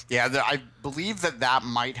 Yeah, I believe that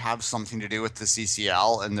might have something to do with the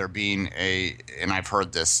CCL, and there being and I've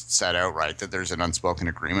heard this said outright, that there's an unspoken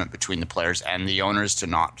agreement between the players and the owners to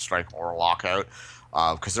not strike or lock out,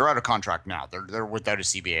 because they're out of contract now. They're without a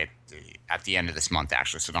CBA at the end of this month,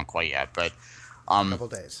 actually, so not quite yet, but a couple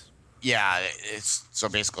days. Yeah, so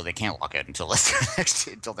basically they can't lock out until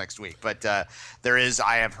next week. But I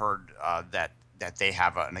have heard that they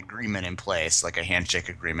have an agreement in place, like a handshake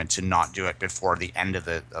agreement, to not do it before the end of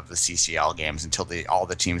the CCL games, until all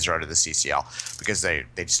the teams are out of the CCL, because they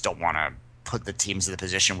just don't want to put the teams in the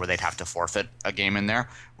position where they'd have to forfeit a game in there,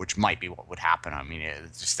 which might be what would happen. I mean,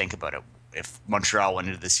 just think about it. If Montreal went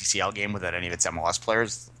into the CCL game without any of its MLS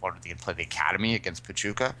players, or they could play the academy against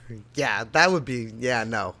Pachuca? Yeah, that would be,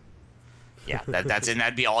 no. Yeah,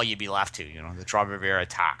 that'd be all you'd be left to, the Trois-Rivières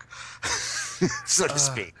attack, so to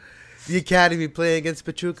speak. The academy playing against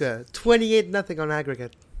Pachuca, 28-0 on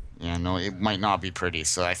aggregate. Yeah, no, it might not be pretty.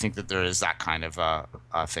 So I think that there is that kind of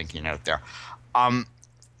thinking out there.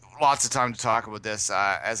 Lots of time to talk about this.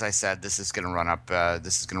 As I said, this is going to run up.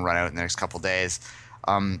 This is going to run out in the next couple of days.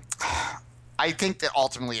 I think that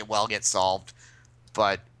ultimately it will get solved,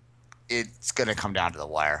 but it's going to come down to the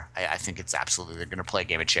wire. I think it's absolutely they're going to play a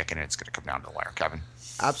game of chicken, and it's going to come down to the wire, Kevin.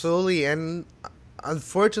 Absolutely, and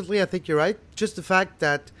unfortunately, I think you're right. Just the fact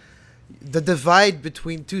that the divide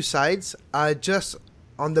between two sides, just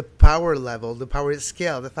on the power level, the power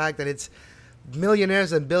scale, the fact that it's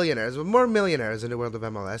millionaires and billionaires, well, more millionaires in the world of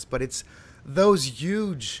MLS, but it's those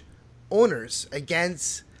huge owners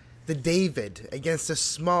against the David, against the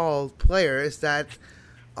small players that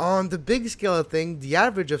on the big scale of things, the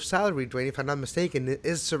average of salary, Dwayne, if I'm not mistaken,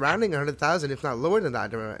 is surrounding 100,000, if not lower than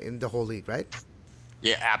that in the whole league, right?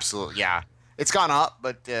 Yeah, absolutely. Yeah. It's gone up,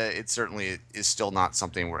 but it certainly is still not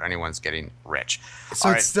something where anyone's getting rich.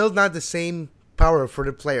 So it's still not the same power for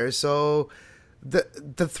the players. So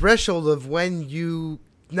the threshold of when you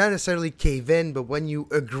not necessarily cave in, but when you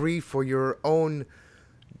agree for your own,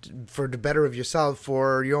 for the better of yourself,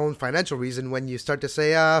 for your own financial reason, when you start to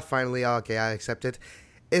say, finally, okay, I accept it,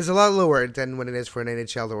 is a lot lower than when it is for an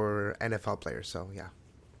NHL or NFL player. So, yeah.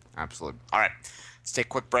 Absolutely. All right. Let's take a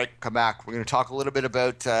quick break. Come back. We're going to talk a little bit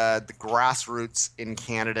about the grassroots in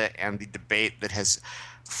Canada and the debate that has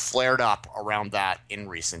flared up around that in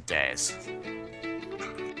recent days.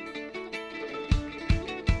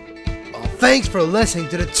 Well, thanks for listening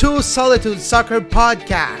to the Two Solitudes Soccer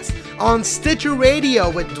Podcast on Stitcher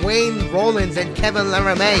Radio with Dwayne Rollins and Kevin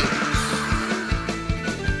Laramie.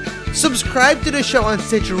 Subscribe to the show on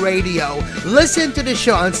Stitcher Radio. Listen to the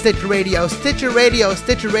show on Stitcher Radio. Stitcher Radio,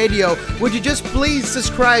 Stitcher Radio. Would you just please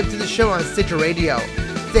subscribe to the show on Stitcher Radio?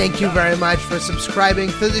 Thank you very much for subscribing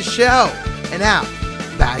to the show. And now,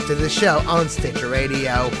 back to the show on Stitcher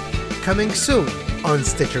Radio. Coming soon on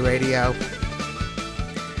Stitcher Radio.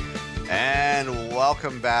 And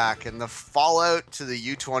welcome back. And the fallout to the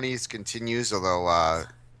U20s continues, although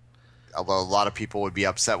a lot of people would be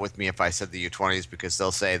upset with me if I said the U20s because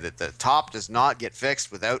they'll say that the top does not get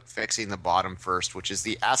fixed without fixing the bottom first, which is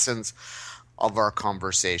the essence of our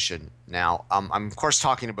conversation now. I'm, of course,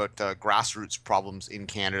 talking about grassroots problems in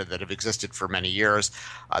Canada that have existed for many years.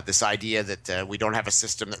 This idea that we don't have a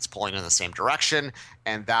system that's pulling in the same direction,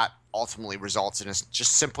 and that ultimately results in us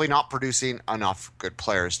just simply not producing enough good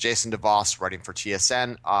players. Jason DeVos, writing for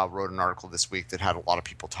TSN, wrote an article this week that had a lot of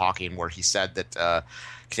people talking where he said that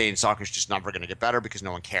Canadian soccer is just never going to get better because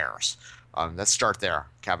no one cares. Let's start there.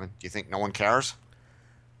 Kevin, do you think no one cares?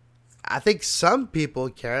 I think some people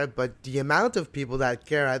care, but the amount of people that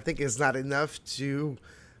care, I think, is not enough to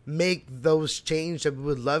make those changes that we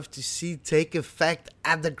would love to see take effect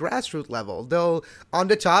at the grassroots level. They'll, on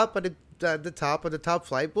the top, at the top of the top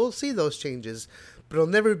flight, we'll see those changes, but it'll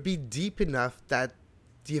never be deep enough that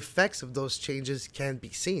the effects of those changes can be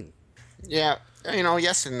seen. Yeah,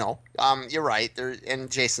 yes and no. You're right, and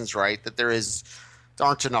Jason's right that there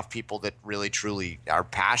aren't enough people that really truly are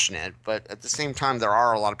passionate, but at the same time, there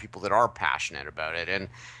are a lot of people that are passionate about it,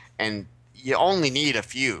 and you only need a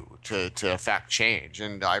few to affect change.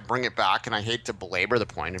 And I bring it back, and I hate to belabor the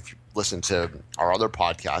point. If you listen to our other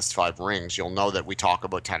podcast, Five Rings, you'll know that we talk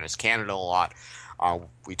about Tennis Canada a lot.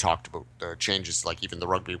 We talked about the changes, like even the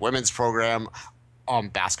rugby women's program,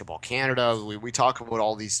 Basketball Canada. We talk about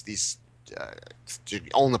all these to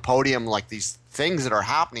own the podium, like these things that are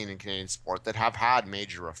happening in Canadian sport that have had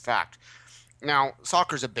major effect. Now,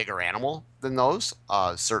 soccer's a bigger animal than those.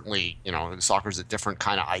 Certainly, soccer's a different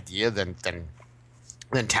kind of idea than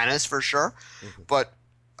tennis for sure. Mm-hmm. But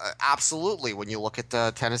absolutely, when you look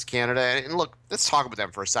at Tennis Canada, and look, let's talk about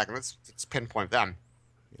them for a second. Let's pinpoint them.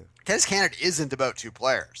 Yeah. Tennis Canada isn't about two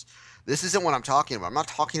players. This isn't what I'm talking about. I'm not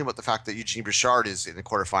talking about the fact that Eugene Bouchard is in the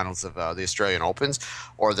quarterfinals of the Australian Opens,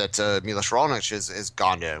 or that Milos Raonic has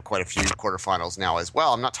gone to quite a few quarterfinals now as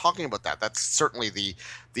well. I'm not talking about that. That's certainly the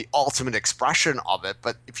ultimate expression of it.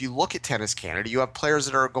 But if you look at Tennis Canada, you have players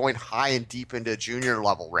that are going high and deep into junior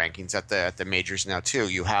level rankings at the majors now too.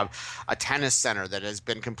 You have a tennis center that has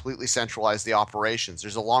been completely centralized the operations.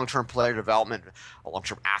 There's a long-term player development, a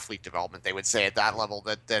long-term athlete development, they would say at that level,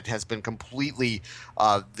 that has been completely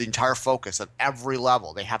the entire focus at every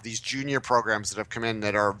level. They have these junior programs that have come in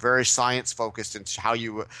that are very science focused into how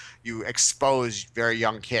you expose very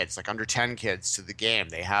young kids, like under 10 kids, to the game.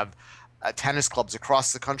 They have tennis clubs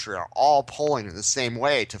across the country are all pulling in the same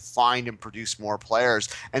way to find and produce more players.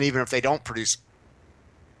 And even if they don't produce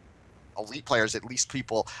elite players, at least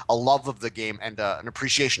people a love of the game and an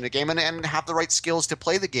appreciation of the game and have the right skills to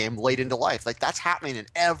play the game late into life. Like, that's happening in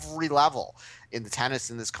every level in the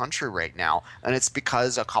tennis in this country right now. And it's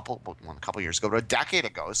because a couple years ago, a decade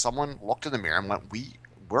ago, someone looked in the mirror and went,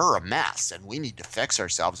 we're a mess and we need to fix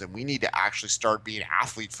ourselves and we need to actually start being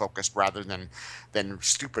athlete focused rather than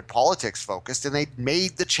stupid politics focused. And they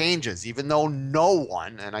made the changes, even though no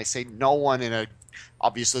one, and I say no one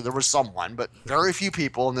obviously there was someone, but very few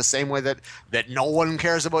people, in the same way that no one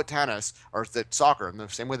cares about tennis or that soccer, in the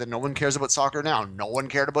same way that no one cares about soccer now, no one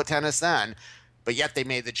cared about tennis then, but yet they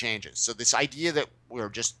made the changes. So this idea that we're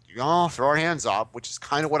just, throw our hands up, which is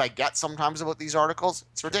kind of what I get sometimes about these articles,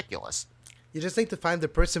 it's ridiculous. You just need to find the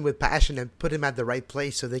person with passion and put him at the right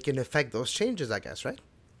place so they can affect those changes, I guess, right?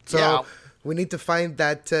 So we need to find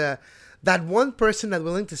that one person that's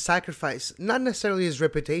willing to sacrifice, not necessarily his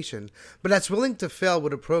reputation, but that's willing to fail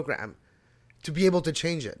with a program to be able to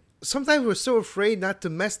change it. Sometimes we're so afraid not to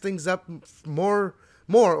mess things up more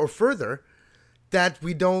or further that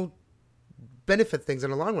we don't benefit things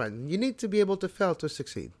in the long run. You need to be able to fail to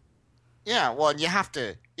succeed. Yeah, well, you have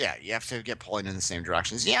to get pulling in the same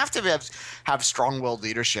directions. You have to have strong-willed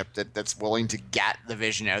leadership that's willing to get the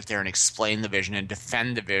vision out there and explain the vision and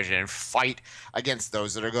defend the vision and fight against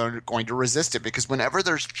those that are going to resist it. Because whenever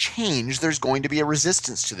there's change, there's going to be a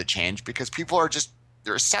resistance to the change because people are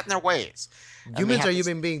they're set in their ways. Humans are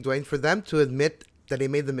human beings, Dwayne. For them to admit that they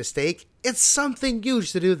made the mistake, it's something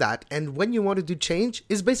huge to do that. And when you want to do change,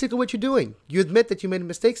 is basically what you're doing. You admit that you made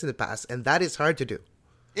mistakes in the past, and that is hard to do.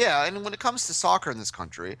 Yeah, and when it comes to soccer in this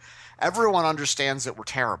country, everyone understands that we're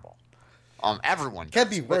terrible. Everyone can't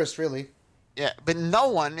be worse, really. Yeah, but no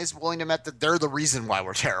one is willing to admit that they're the reason why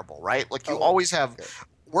we're terrible, right? Like you always have,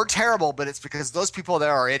 we're terrible, but it's because those people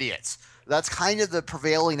there are idiots. That's kind of the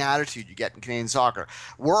prevailing attitude you get in Canadian soccer.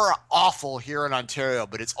 We're awful here in Ontario,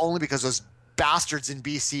 but it's only because those bastards in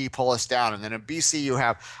BC pull us down. And then in BC, you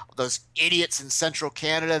have those idiots in central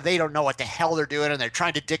Canada. They don't know what the hell they're doing, and they're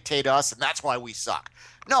trying to dictate us, and that's why we suck.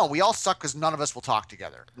 No, we all suck because none of us will talk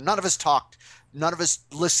together. None of us talked. None of us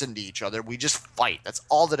listen to each other. We just fight. That's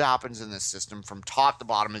all that happens in this system from top to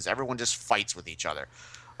bottom is everyone just fights with each other.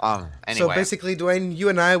 Anyway. So basically, Dwayne, you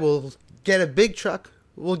and I will get a big truck.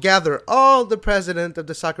 We'll gather all the president of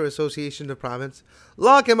the Soccer Association of the province,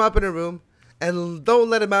 lock him up in a room, and don't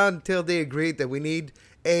let him out until they agree that we need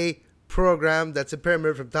a program that's a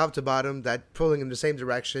pyramid from top to bottom that's pulling in the same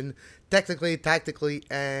direction, technically, tactically,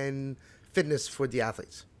 and fitness for the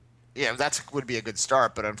athletes. Yeah, that would be a good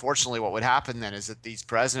start. But unfortunately, what would happen then is that these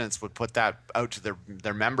presidents would put that out to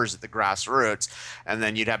their members at the grassroots, and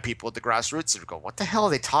then you'd have people at the grassroots that would go, what the hell are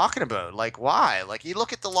they talking about? Like, why? Like, you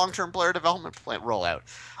look at the long-term player development plan rollout.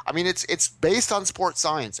 I mean, it's based on sports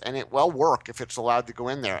science, and it will work if it's allowed to go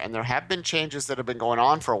in there. And there have been changes that have been going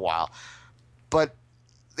on for a while, but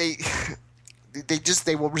they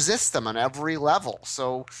will resist them on every level.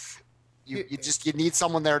 So you need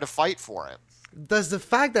someone there to fight for it. Does the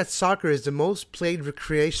fact that soccer is the most played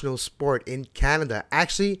recreational sport in Canada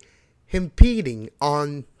actually impeding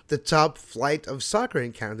on the top flight of soccer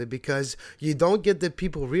in Canada, because you don't get the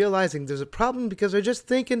people realizing there's a problem because they're just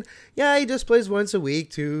thinking, yeah, he just plays once a week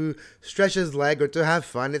to stretch his leg or to have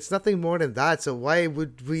fun. It's nothing more than that. So why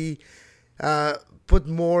would we put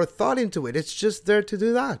more thought into it? It's just there to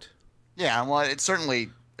do that. Yeah, well, it's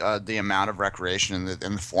certainly the amount of recreation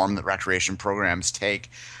and the form that recreation programs take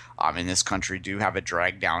in this country do have a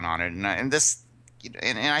drag down on it, and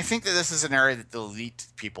I think that this is an area that the elite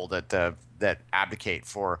people that advocate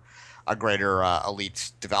for a greater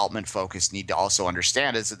elite development focus need to also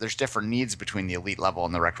understand is that there's different needs between the elite level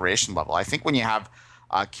and the recreation level. I think when you have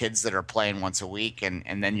kids that are playing once a week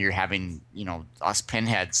and then you're having, us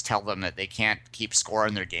pinheads tell them that they can't keep score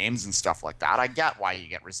in their games and stuff like that, I get why you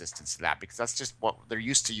get resistance to that, because that's just what they're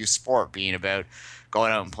used to. Youth sport being about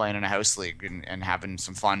going out and playing in a house league and having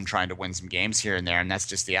some fun trying to win some games here and there, and that's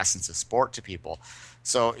just the essence of sport to people.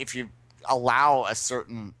 So if you allow a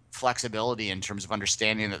certain flexibility in terms of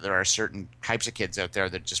understanding that there are certain types of kids out there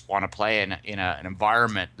that just want to play in an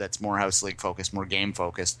environment that's more house league focused, more game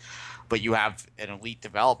focused, but you have an elite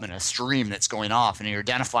development, a stream that's going off, and you're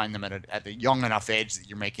identifying them at a young enough age that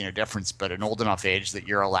you're making a difference, but an old enough age that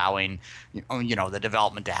you're allowing the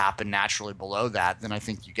development to happen naturally below that, then I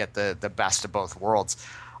think you get the best of both worlds.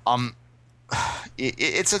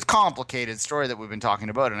 It's a complicated story that we've been talking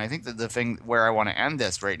about, and I think that the thing where I want to end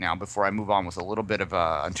this right now before I move on with a little bit of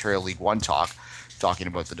Ontario League One talking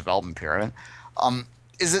about the development pyramid,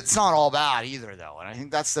 is it's not all bad either, though. And I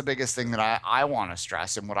think that's the biggest thing that I want to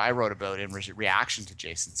stress, and what I wrote about in reaction to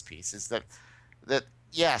Jason's piece is that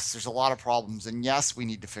yes, there's a lot of problems, and yes, we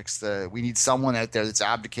need someone out there that's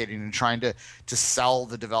abdicating and trying to sell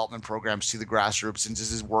the development programs to the grassroots and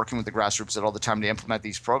just is working with the grassroots at all the time to implement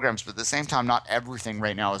these programs. But at the same time, not everything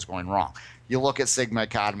right now is going wrong. You look at Sigma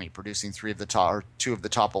Academy producing two of the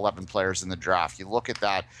top 11 players in the draft. You look at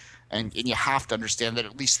that, and you have to understand that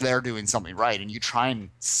at least they're doing something right, and you try and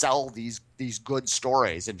sell these good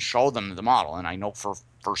stories and show them the model. And I know for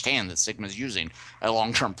firsthand that Sigma is using a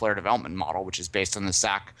long-term player development model, which is based on the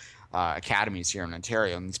SAC academies here in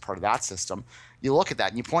Ontario, and it's part of that system. You look at that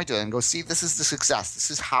and you point to it and go, see, this is the success. This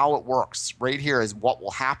is how it works. Right here is what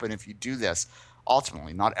will happen if you do this.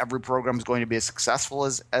 Ultimately, not every program is going to be as successful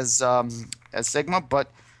as Sigma,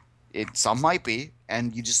 but some might be,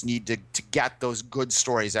 and you just need to get those good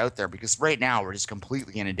stories out there, because right now we're just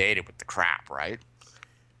completely inundated with the crap, right?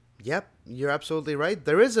 Yep, you're absolutely right.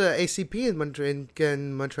 There is a ACP in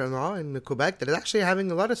Montreal, in Quebec, that is actually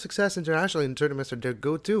having a lot of success internationally in tournaments that they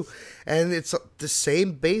go to. And it's the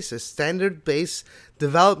same basis, standard-based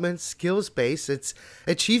development, skills-based. It's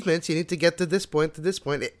achievements. You need to get to this point, to this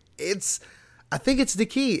point. I think it's the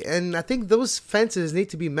key. And I think those fences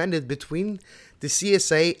need to be mended between the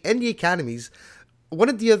CSA and the academies. One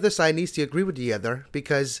of the other side needs to agree with the other,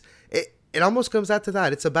 because it almost comes out to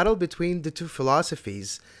that. It's a battle between the two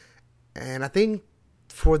philosophies. And I think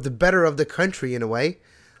for the better of the country, in a way,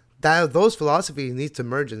 that those philosophies need to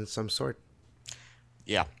merge in some sort.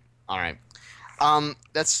 Yeah. All right.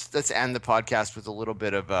 Let's end the podcast with a little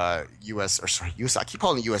bit of US. I keep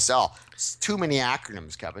calling it USL. It's too many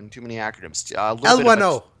acronyms, Kevin. Too many acronyms.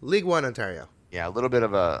 L1O, League One Ontario. Yeah, a little bit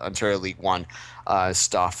of Ontario League One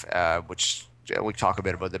stuff, which we talk a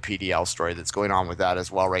bit about the PDL story that's going on with that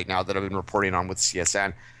as well right now that I've been reporting on with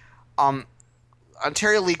CSN.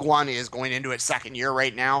 Ontario League One is going into its second year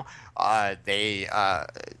right now. They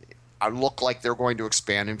look like they're going to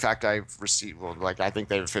expand. In fact, I think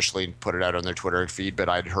they've officially put it out on their Twitter feed, but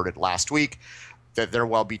I'd heard it last week that there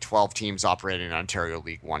will be 12 teams operating in Ontario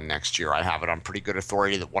League One next year. I have it on pretty good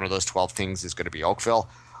authority that one of those 12 things is going to be Oakville.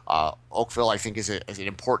 Oakville, I think, is an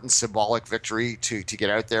important symbolic victory to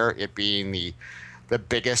get out there, it being the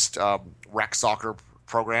biggest rec soccer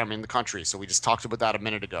program in the country. So we just talked about that a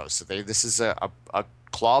minute ago. So this is a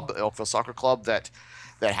club, Oakville Soccer Club, that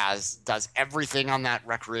does everything on that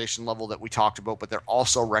recreation level that we talked about, but they're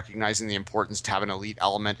also recognizing the importance to have an elite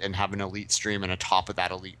element and have an elite stream and atop of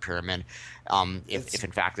that elite pyramid. If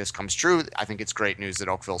in fact this comes true, I think it's great news that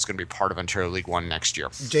Oakville is going to be part of Ontario League One next year.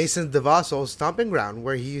 Jason DeVosso's stomping ground,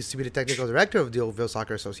 where he used to be the technical director of the Oakville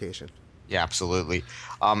Soccer Association. Yeah, absolutely.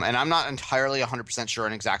 And I'm not entirely 100% sure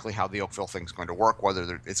on exactly how the Oakville thing is going to work,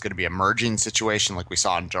 whether it's going to be a merging situation like we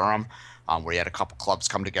saw in Durham, where you had a couple clubs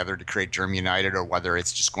come together to create Durham United, or whether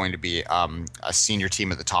it's just going to be a senior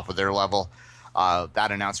team at the top of their level.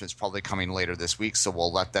 That announcement is probably coming later this week, so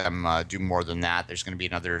we'll let them do more than that. There's going to be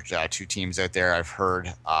another two teams out there. I've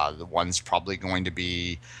heard the one's probably going to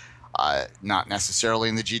be not necessarily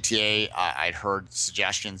in the GTA. I'd heard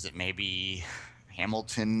suggestions that maybe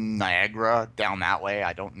Hamilton, Niagara, down that way.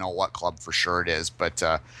 I don't know what club for sure it is, but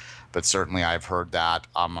certainly I've heard that.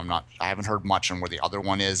 I haven't heard much on where the other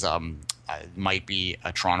one is. It might be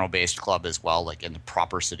a Toronto-based club as well, like in the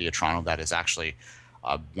proper city of Toronto. That is actually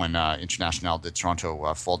when International de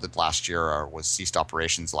Toronto folded last year, or ceased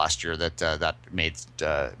operations last year. That made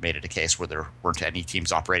it a case where there weren't any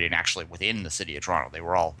teams operating actually within the city of Toronto. They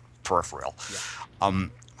were all peripheral. Yeah.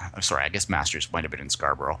 I'm sorry, I guess Masters might have been in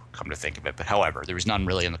Scarborough, come to think of it. But however, there was none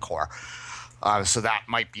really in the core. So that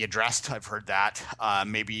might be addressed. I've heard that.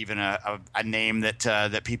 Maybe even a name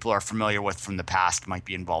that people are familiar with from the past might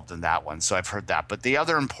be involved in that one. So I've heard that. But the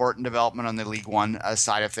other important development on the League One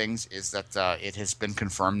side of things is that it has been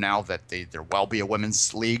confirmed now that there will be a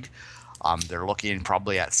women's league. They're looking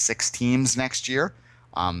probably at 6 teams next year,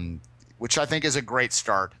 which I think is a great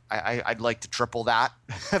start. I'd like to triple that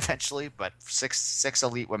eventually, but six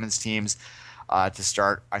elite women's teams to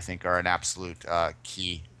start, I think, are an absolute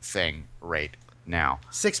key thing right now.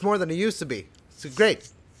 6 more than it used to be. It's great.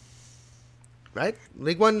 Right?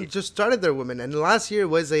 League One just started their women, and last year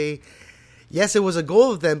was it was a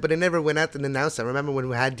goal of them, but it never went out and announced it. Remember when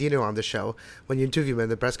we had Dino on the show, when you interviewed him in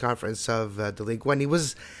the press conference of the League One,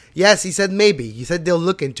 he said maybe. He said they'll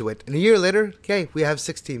look into it. And a year later, okay, we have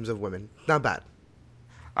 6 teams of women. Not bad.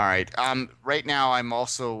 All right. Right now, I'm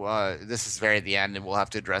also, this is very at the end, and we'll have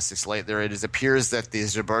to address this later. It appears that the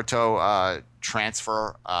Gilberto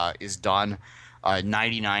transfer is done,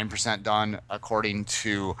 99% done, according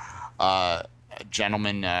to a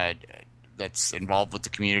gentleman that's involved with the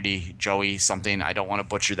community, Joey something. I don't want to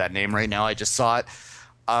butcher that name right now. I just saw it.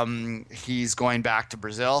 He's going back to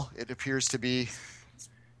Brazil, it appears to be.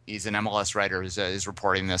 He's an MLS writer is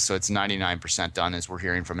reporting this, so it's 99% done, as we're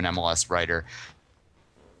hearing from an MLS writer.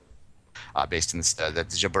 Based in that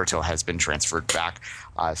Gilberto has been transferred back,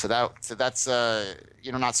 so that's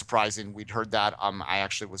not surprising. We'd heard that. I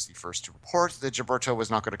actually was the first to report that Gilberto was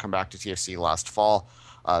not going to come back to TFC last fall.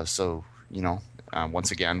 So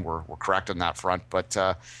once again, we're correct on that front. But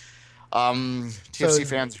TFC So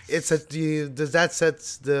fans, does that set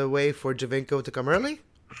the way for Giovinco to come early?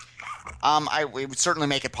 it would certainly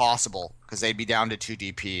make it possible because they'd be down to 2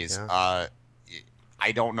 DPs. Yeah.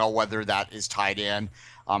 I don't know whether that is tied in.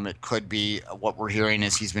 It could be. What we're hearing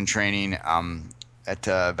is he's been training at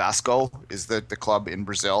Vasco, is the club in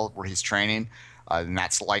Brazil where he's training, and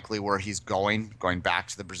that's likely where he's going back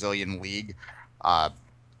to the Brazilian league.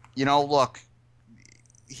 Look,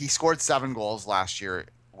 he scored 7 goals last year.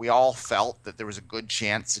 We all felt that there was a good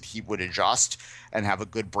chance that he would adjust and have a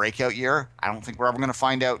good breakout year. I don't think we're ever going to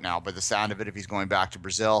find out now by the sound of it if he's going back to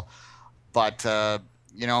Brazil. But,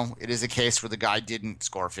 it is a case where the guy didn't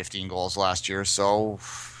score 15 goals last year, so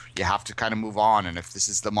you have to kind of move on. And if this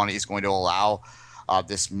is the money he's going to allow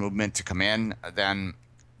this movement to come in, then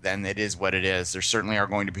it is what it is. There certainly are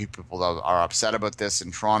going to be people that are upset about this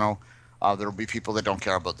in Toronto. There will be people that don't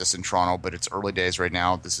care about this in Toronto, but it's early days right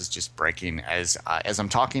now. This is just breaking as I'm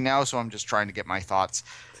talking now, so I'm just trying to get my thoughts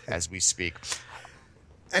as we speak.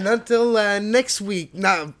 And until next week,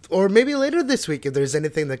 now or maybe later this week, if there's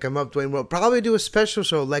anything that come up, Dwayne, we'll probably do a special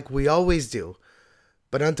show like we always do.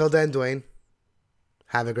 But until then, Dwayne,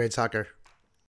 have a great soccer.